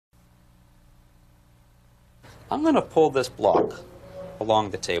I'm going to pull this block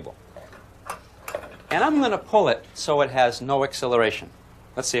along the table. And I'm going to pull it so it has no acceleration.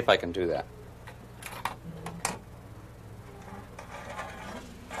 Let's see if I can do that.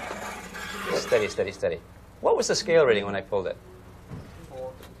 Steady, steady, steady. What was the scale reading when I pulled it?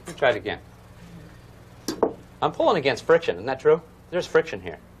 4. Let me try it again. I'm pulling against friction, isn't that true? There's friction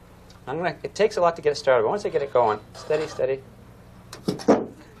here. It takes a lot to get it started, but once I get it going, steady, steady.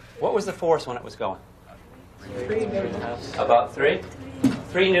 What was the force when it was going? 3 newtons. About 3?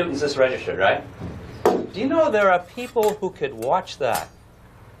 3 newtons is registered, right? Do you know there are people who could watch that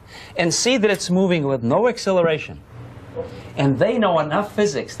and see that it's moving with no acceleration? And they know enough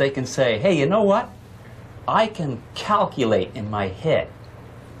physics, they can say, hey, you know what? I can calculate in my head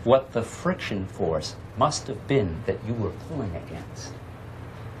what the friction force must have been that you were pulling against.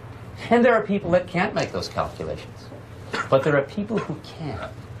 And there are people that can't make those calculations. But there are people who can.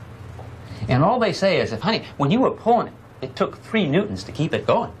 And all they say is, honey, when you were pulling it, it took 3 newtons to keep it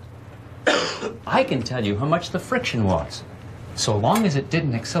going. I can tell you how much the friction was, so long as it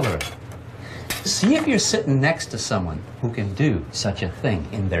didn't accelerate. See if you're sitting next to someone who can do such a thing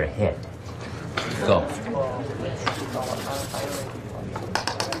in their head. Go.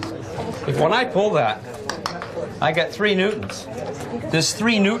 When I pull that, I got 3 newtons. There's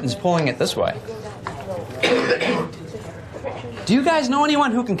 3 newtons pulling it this way. Do you guys know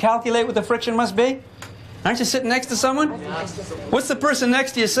anyone who can calculate what the friction must be? Aren't you sitting next to someone? What's the person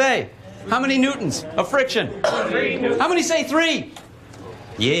next to you say? How many newtons of friction? 3 newtons. How many say 3?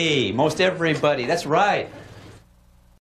 Yay, most everybody. That's right.